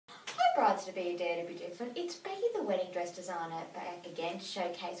Brides to be a Dare to be Different. It's Becky the wedding dress designer back again to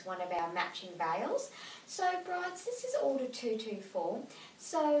showcase one of our matching veils. So brides, this is order 224.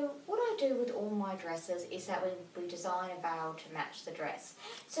 So what I do with all my dresses is that we design a veil to match the dress.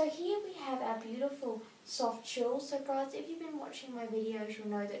 So here we have our beautiful soft tulle. So brides, if you've been watching my videos, you'll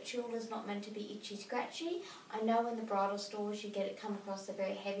know that tulle is not meant to be itchy scratchy. I know in the bridal stores you get it come across the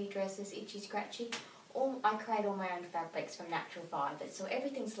very heavy dresses, itchy scratchy. I create all my own fabrics from natural fibres, so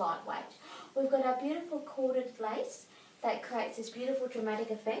everything's lightweight. We've got our beautiful corded lace that creates this beautiful dramatic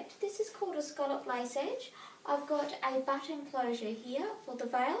effect. This is called a scallop lace edge. I've got a button closure here for the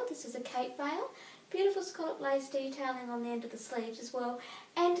veil. This is a cape veil. Beautiful scallop lace detailing on the end of the sleeves as well.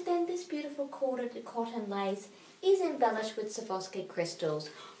 And then this beautiful corded cotton lace is embellished with Swarovski crystals,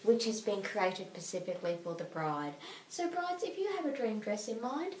 which has been created specifically for the bride. So brides, if you have a dream dress in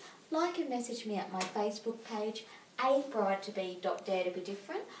mind, like and message me at my Facebook page,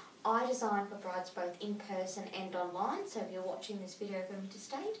 abride2be.dare2be-different. I design for brides both in person and online, so if you're watching this video from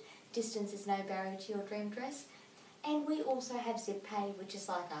interstate, distance is no barrier to your dream dress. And we also have ZipPay, which is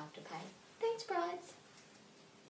like Afterpay. Thanks brides!